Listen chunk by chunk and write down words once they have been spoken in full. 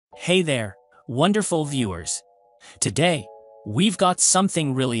Hey there, wonderful viewers. Today, we've got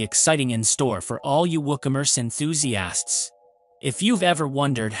something really exciting in store for all you WooCommerce enthusiasts. If you've ever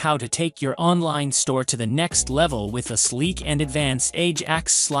wondered how to take your online store to the next level with a sleek and advanced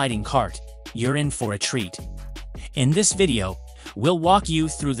Ajax sliding cart, you're in for a treat. In this video, we'll walk you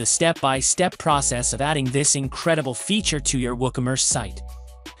through the step-by-step process of adding this incredible feature to your WooCommerce site.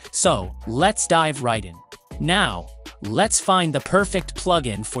 So, let's dive right in. Now, let's find the perfect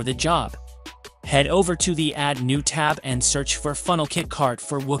plugin for the job. Head over to the Add New tab and search for FunnelKit Cart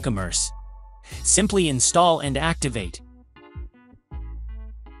for WooCommerce. Simply install and activate.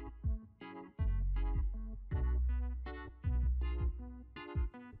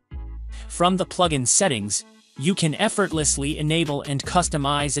 From the plugin settings, you can effortlessly enable and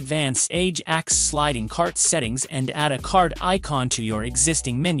customize advanced Ajax sliding cart settings and add a cart icon to your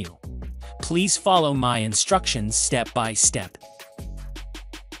existing menu. Please follow my instructions step by step.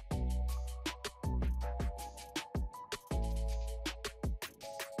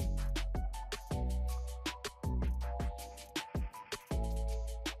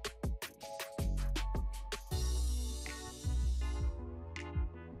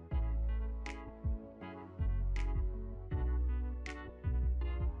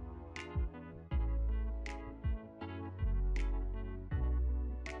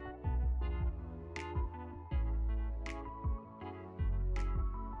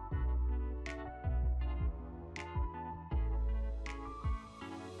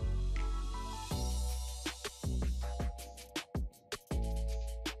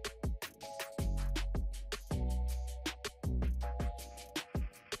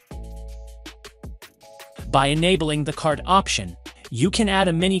 By enabling the cart option, you can add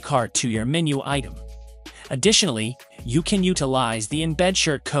a mini cart to your menu item. Additionally, you can utilize the embed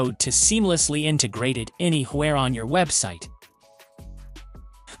shirt code to seamlessly integrate it anywhere on your website.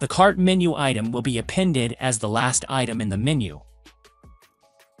 The cart menu item will be appended as the last item in the menu.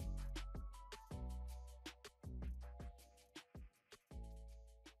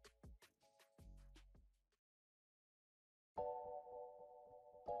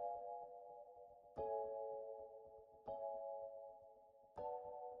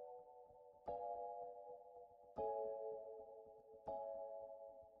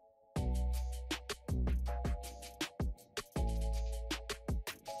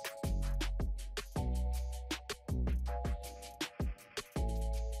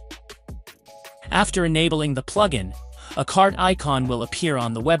 After enabling the plugin, a cart icon will appear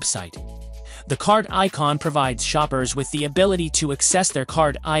on the website. The cart icon provides shoppers with the ability to access their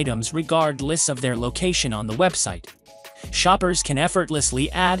cart items regardless of their location on the website. Shoppers can effortlessly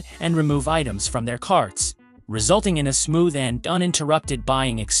add and remove items from their carts, resulting in a smooth and uninterrupted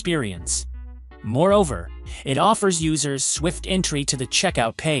buying experience. Moreover, it offers users swift entry to the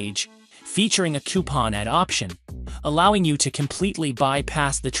checkout page, featuring a coupon add option, allowing you to completely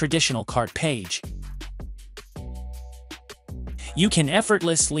bypass the traditional cart page. You can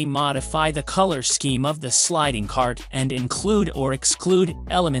effortlessly modify the color scheme of the sliding cart and include or exclude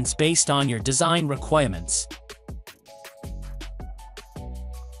elements based on your design requirements.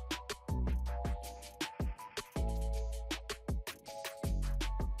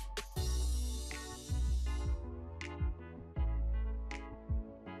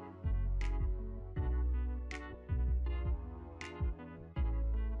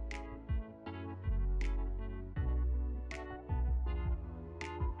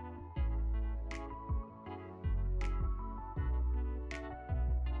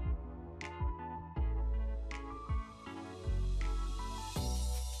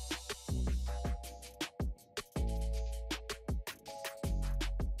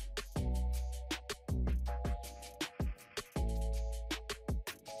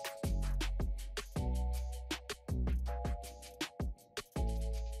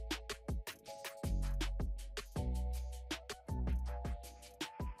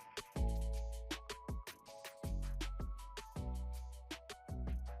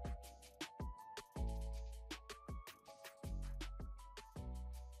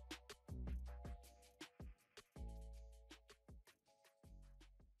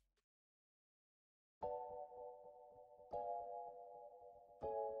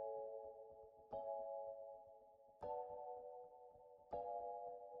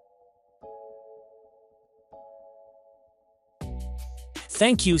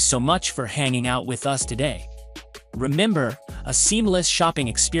 Thank you so much for hanging out with us today. Remember, a seamless shopping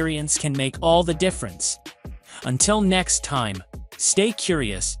experience can make all the difference. Until next time, stay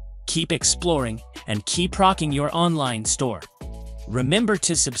curious, keep exploring, and keep rocking your online store. Remember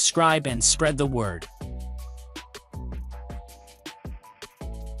to subscribe and spread the word.